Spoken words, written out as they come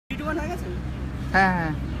হ্যাঁ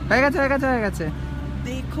হ্যাঁ হয়ে গেছে হয়ে গেছে হয়ে গেছে।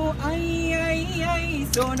 देखो आई आई आई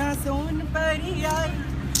सोना सोन परी आई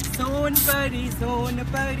सोन परी सोन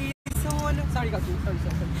परी सोन सॉरी काकू सॉरी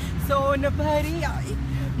सोन परी आई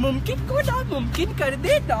मुमकिन को नामुमकिन कर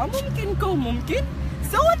दे नामुमकिन को मुमकिन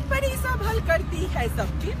सोन परी सब हल करती है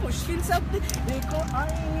सबकी मुश्किल सब देखो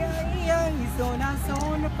आई आई आई सोना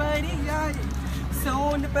सोन परी आई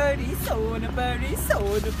सोन परी सोन परी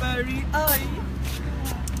सोन परी आई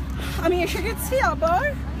আমি এসে গেছি আবার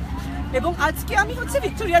এবং আজকে আমি হচ্ছে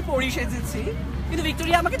ভিক্টোরিয়ার পরি সেজেছি কিন্তু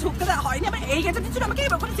ভিক্টোরিয়া আমাকে ঢুকতে দেওয়া হয়নি। আমার এই গেটের থেকে আমাকে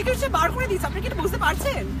ওখানে সিকিউরিটি বার করে দিয়েছে। আপনি কি এটা বুঝতে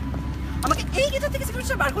পারছেন? আমাকে এই গেটের থেকে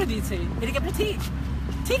সিকিউরিটি বার করে দিয়েছে। এটা কি আপনি ঠিক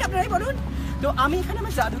ঠিক আপনারাই বলুন। তো আমি এখানে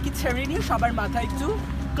আমার জাদুকে ছেড়ে নিয়ে সবার মাথায় একটু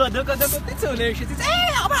কদো কদো করতে চলে এসেছি।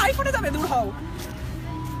 এই আমার আইফোনে যাবে, দূর হও।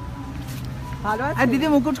 ভালো আছে? দিদি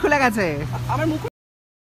মুকুট খুলে গেছে। আমার মুকুট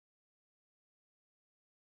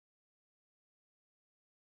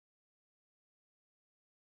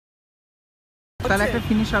তাহলে একটা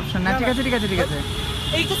ফিনিশ অপশন না। ঠিক আছে ঠিক আছে ঠিক আছে।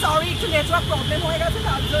 এইটা সরি একটু নেটওয়ার্ক প্রবলেম হয়ে গেছে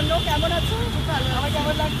তার জন্য। কেমন আছো? ভালো। আমার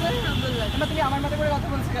কেমন লাগছে? আলহামদুলিল্লাহ। তুমি আমার মতো করে কথা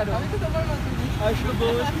বলছো কেন? আমি তো তোমার মতো।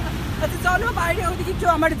 আচ্ছা চলো বাইরে ওদিকে একটু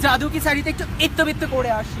আমার জাদু কি শাড়িতে একটু ইত্তবিত্ত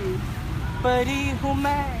করে আসি। পরি হুঁ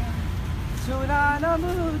मैं चुरा ना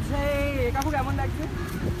मुझे। কাকু কেমন লাগছে?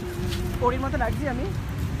 পরির মতো লাগছে আমি?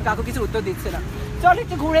 কাকু কিছু উত্তর দিচ্ছে না। চলো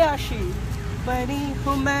একটু ঘুরে আসি। পরি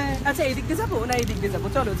হুঁ मैं আচ্ছা এই দিক দিয়ে যাবো না এই দিক দিয়ে যাবো?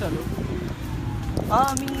 চলো চলো।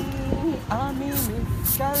 আমি আমি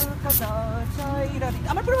কলকাতা চাইরা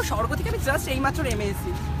আমার পুরো স্বর্গ থেকে আমি জাস্ট এইমাত্র নেমে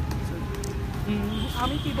এসেছি।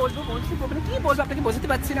 আমি কি বলবো বলছি মানে কি বলবো আপনাকে বোঝাতে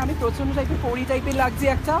পারছি না। আমি প্রচণ্ড টাইপের পরি টাইপের লাগছে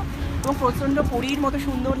একটা এবং প্রচণ্ড পরির মতো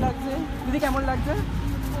সুন্দর লাগছে। দিদি কেমন লাগছে?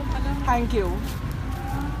 Thank you.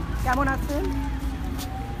 কেমন আছেন?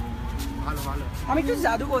 ভালো ভালো। আমি একটু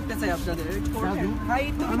জাদু করতে চাই আপনাদের।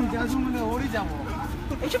 আমি জাদু মানে ওরই যাবো।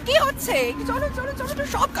 এইসব কি হচ্ছে? চলো চলো চলো তো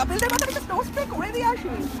সব কাপেলদের মাথায় একটা স্নো স্প্রে করে দিয়ে আসি।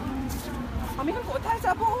 আমি এখন কোথায়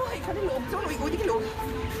যাবো? এখানে লোকজন ওইদিকে লোক।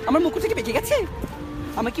 আমার মুখ থেকে বেঁকে গেছে।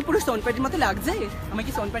 আমার কি পুরো সোনপাড়ির মতো লাগছে? আমার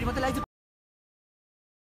কি সোনপাড়ির মতো লাগছে?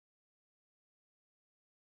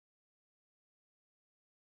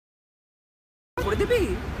 করে দিবি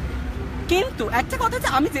কিন্তু একটা কথা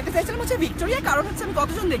হচ্ছে আমি যেতে চাইছিলাম হচ্ছে ভিক্টোরিয়া। কারণ হচ্ছে আমি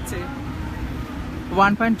কতজন দেখছে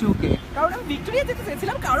 1.2K। কারণ আমি ভিক্টোরিয়া যেতে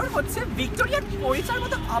চেয়েছিলাম কারণ হচ্ছে ভিক্টোরিয়ার পরিচয়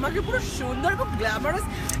মতো আমাকে পুরো সুন্দর এবং গ্ল্যামারাস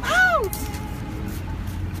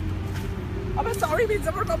আমার সরি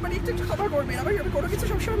মির্জাপুর কোম্পানি একটু খবর করবেন। আমি কোনো কিছু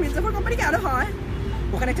সবসময় মির্জাপুর কোম্পানি কেন হয়?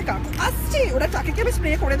 ওখানে একটা কাকু আসছে, ওরা টাকে কি আমি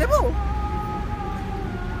স্প্রে করে দেবো?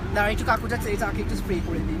 দাঁড়া একটু কাকু যাচ্ছে, টাকে একটু স্প্রে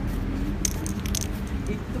করে দিই।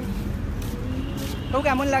 ও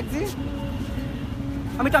কেমন লাগছে?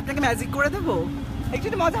 আমি তো আপনাকে ম্যাজিক করে দেবো।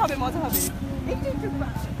 একটু মজা হবে মজা হবে।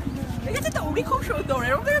 ঠিক আছে তো উনি খুব সুন্দর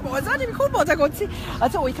এরকম থেকে মজা আমি খুব মজা করছি।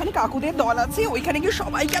 আচ্ছা ওইখানে কাকুদের দল আছে, ওইখানে গিয়ে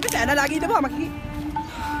সবাইকে আমি ট্যানা লাগিয়ে দেবো। আমাকে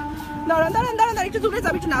দাঁড়ান দাঁড়ান দাঁড়ান দাঁড়ান একটু দূরে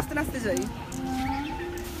যাবো, একটু নাচতে নাচতে যাই।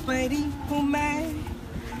 পরি হুঁ मैं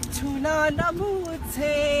छूना ना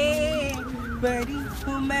मुझे परी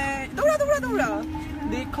हूँ मैं दौड़ा दौड़ा दौड़ा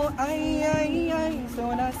देखो आई आई आई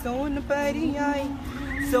सोना सोन परी आई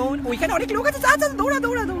सोन ওইখানে অনেক লোক আছে। যা যা দৌড়া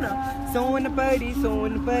দৌড়া দৌড়া। সোন পরি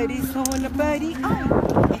সোন পরি সোন পরি আই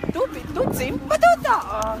একটু বিদ্যুৎ চিম্পাদা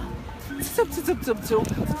চুপ চুপ চুপ চুপ।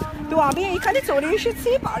 তো আমি এইখানে চলে এসেছি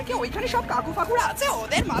পার্কে। ওইখানে সব কাকু ফাকুরা আছে,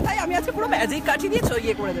 ওদের মাথায় আমি আজকে পুরো ম্যাজিক কাঠি দিয়ে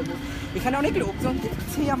ছড়িয়ে করে দেবো। এখানে অনেক লোকজন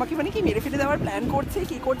দেখছে আমাকে, মানে কি মেরে ফেলে দেওয়ার প্ল্যান করছে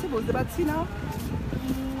কি করছে বুঝতে পারছি না।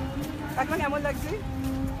 এখন কেমন লাগছে?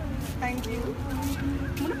 Thank you.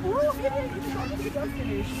 মানে পুরো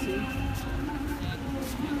এসেছি।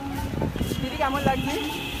 দিদি কেমন লাগছে?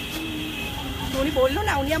 উনি বললো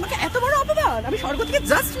না উনি আমাকে এত বড় অপমান। আমি স্বর্গ থেকে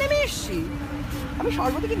জাস্ট নেমে এসেছি। আমি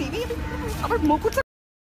স্বর্গ থেকে নেমেই আবার মুকুট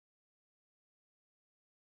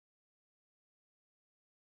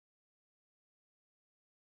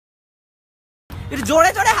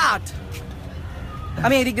জোরে জোরে হাত।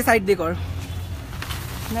 আমি এই দিক দিয়ে সাইড দিয়ে কর।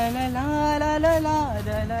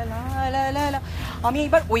 আমি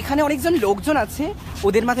এইবার ওইখানে অনেকজন লোকজন আছে,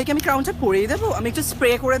 ওদের মাথায় কি আমি ক্রাউনটা পরিয়ে দেবো? আমি একটু স্প্রে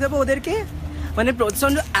করে দেবো ওদেরকে, মানে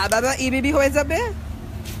প্রচন্ড আবাবা ই বেবি হয়ে যাবে।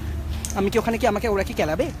 আমি কি ওখানে কি আমাকে ওরা কি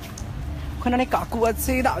খেলাবে? ওখানে অনেক কাকু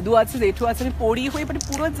আছে, দাদু আছে, জেঠু আছে। আমি পরি হয়ে মানে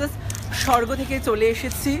পুরো জাস্ট স্বর্গ থেকে চলে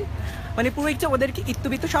এসেছি। মানে পুরো একটু ওদেরকে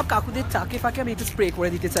ইত্যবিত্ত সব কাকুদের চাকে ফাঁকে আমি একটু স্প্রে করে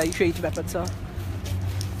দিতে চাই সেই ব্যাপারটা।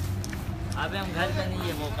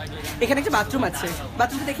 এখানে একটা বাথরুম আছে,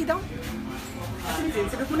 বাথরুমটা দেখিয়ে দাও। আমি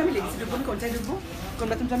জেন্টসে ঢুকবো না আমি লেডিসে ঢুকবো? আমি কোনটায় ঢুকবো? কোন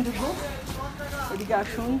বাথরুমটা আমি ঢুকবো? এদিকে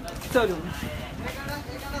আসুন চলুন।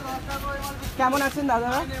 কেমন আছেন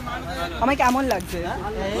দাদা? আমায় কেমন লাগছে?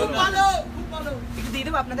 একটু দিয়ে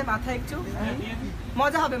দেবো আপনাদের মাথায় একটু?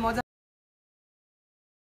 মজা হবে মজা।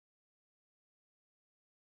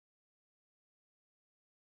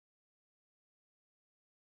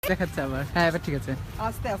 দেখাচ্ছে আবার। হ্যাঁ এবার ঠিক আছে।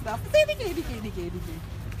 আস্তে আস্তে আস্তে এদিকে এদিকে এদিকে এদিকে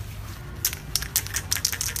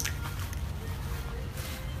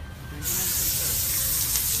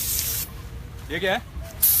ये क्या है?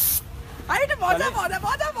 আরে এটা মজা মজা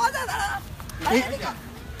মজা মজা দাঁড়া এই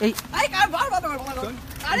এই আরে কার বন্ধ কর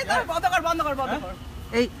আরে তোর বন্ধ কর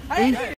এই আরে এই